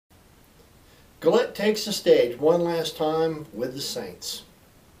Galette takes the stage one last time with the Saints.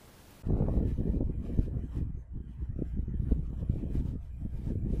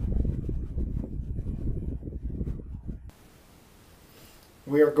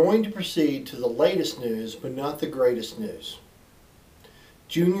 We are going to proceed to the latest news, but not the greatest news.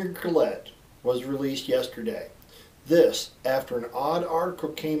 Junior Galette was released yesterday. This after an odd article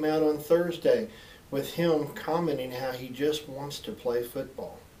came out on Thursday with him commenting how he just wants to play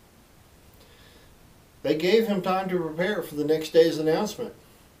football. They gave him time to prepare for the next day's announcement.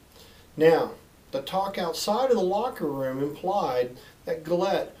 Now, the talk outside of the locker room implied that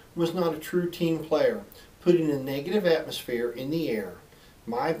Galette was not a true team player, putting a negative atmosphere in the air.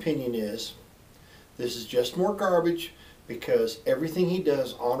 My opinion is, this is just more garbage because everything he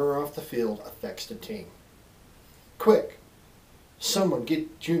does on or off the field affects the team. Quick, someone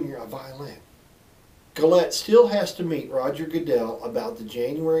get Junior a violin. Galette still has to meet Roger Goodell about the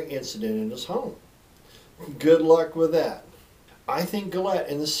January incident in his home. Good luck with that. I think Galette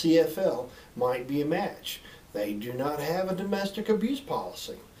and the CFL might be a match. They do not have a domestic abuse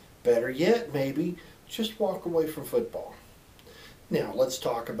policy. Better yet, maybe, just walk away from football. Now, let's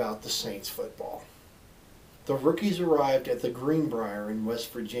talk about the Saints football. The rookies arrived at the Greenbrier in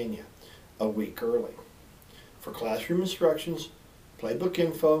West Virginia a week early for classroom instructions, playbook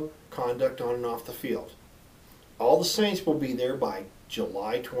info, conduct on and off the field. All the Saints will be there by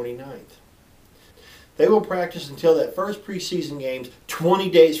July 29th. They will practice until that first preseason game 20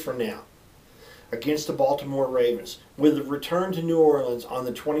 days from now against the Baltimore Ravens, with a return to New Orleans on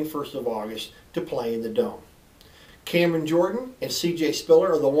the 21st of August to play in the Dome. Cameron Jordan and C.J.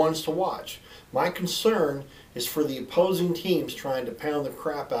 Spiller are the ones to watch. My concern is for the opposing teams trying to pound the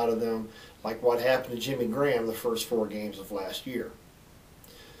crap out of them like what happened to Jimmy Graham the first 4 games of last year.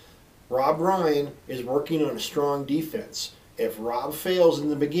 Rob Ryan is working on a strong defense. If Rob fails in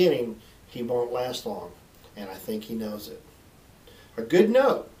the beginning, he won't last long, and I think he knows it. A good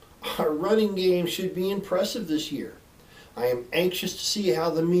note, our running game should be impressive this year. I am anxious to see how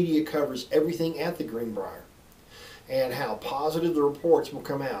the media covers everything at the Greenbrier and how positive the reports will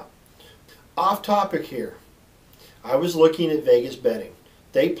come out. Off topic here, I was looking at Vegas betting.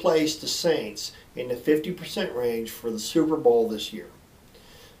 They placed the Saints in the 50% range for the Super Bowl this year.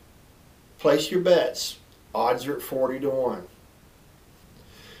 Place your bets. Odds are at 40-1.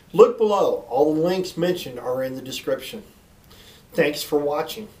 Look below. All the links mentioned are in the description. Thanks for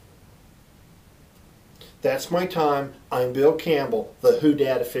watching. That's my time. I'm Bill Campbell, the Who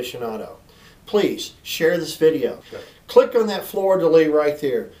Dat Aficionado. Please share this video. Okay. Click on that Fleur-de-lis right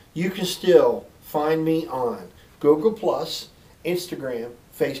there. You can still find me on Google+, Instagram,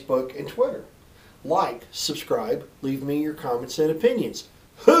 Facebook, and Twitter. Like, subscribe, leave me your comments and opinions.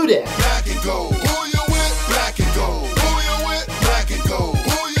 Who Dat? Black and gold. Who you with? Black and gold. Who you with? Black and gold.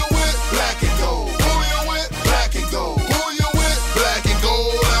 Who you with? Black and gold. Who you with? Black and gold. Who you with? Black and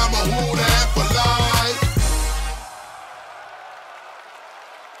gold. I'm a Who Dat for life.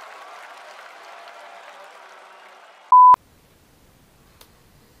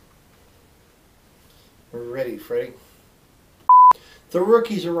 We're ready, Freddie. The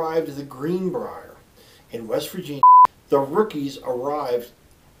rookies arrived at the Greenbrier in West Virginia. The rookies arrived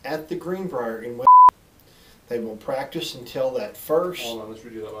at the Greenbrier in West Virginia. They will practice until that first... Hold on, let's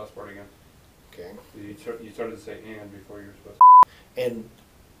redo that last part again. Okay. You started to say and before you were supposed to. And.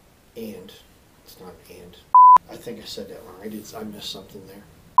 It's not and. I think I said that wrong. I missed something there.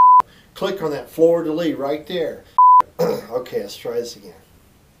 Click on that Fleur-de-lis right there. Okay, let's try this again.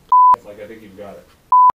 Like, I think you've got it.